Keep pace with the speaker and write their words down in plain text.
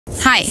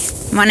Hi,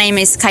 my name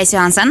is Kajsa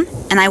Johansen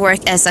and I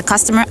work as a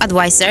customer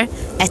advisor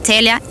at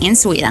Telia in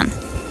Sweden.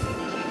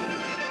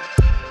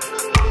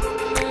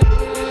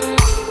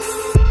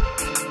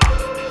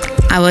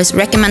 I was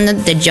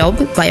recommended the job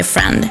by a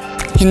friend.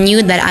 He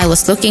knew that I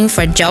was looking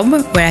for a job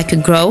where I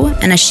could grow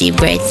and achieve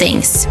great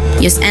things.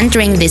 Just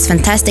entering this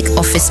fantastic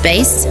office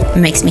space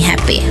makes me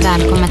happy.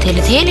 Välkommen till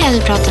Telia,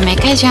 du pratar med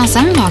Kajsa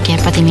Johansen. Vad kan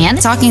jag hjälpa dig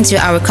med? Talking to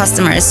our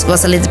customers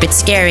was a little bit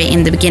scary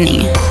in the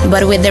beginning,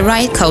 but with the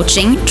right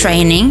coaching,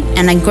 training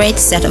and a great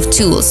set of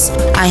tools,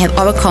 I have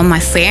overcome my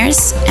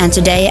fears and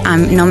today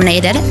I'm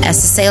nominated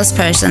as the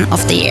salesperson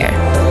of the year.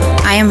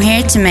 I am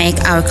here to make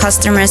our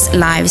customers'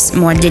 lives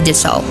more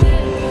digital.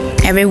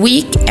 Every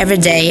week, every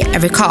day,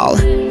 every call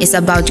is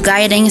about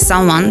guiding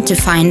someone to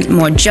find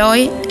more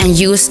joy and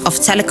use of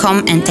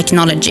telecom and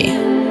technology.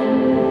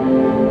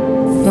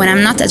 When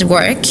I'm not at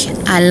work,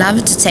 I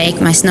love to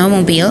take my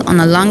snowmobile on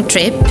a long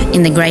trip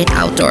in the great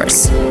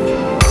outdoors.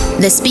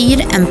 The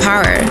speed and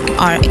power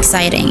are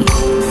exciting.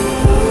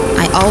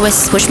 I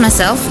always push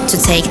myself to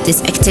take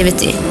this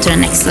activity to the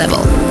next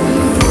level.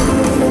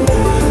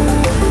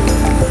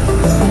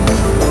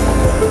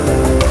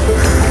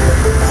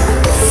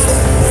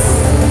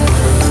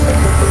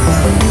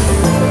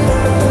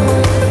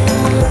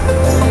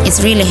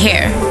 It's really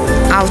here,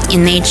 out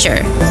in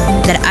nature,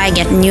 that I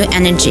get new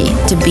energy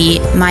to be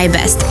my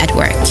best at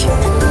work.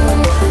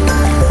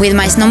 With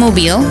my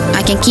snowmobile,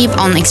 I can keep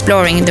on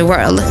exploring the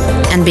world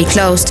and be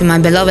close to my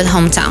beloved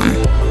hometown,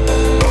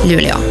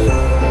 Luleå.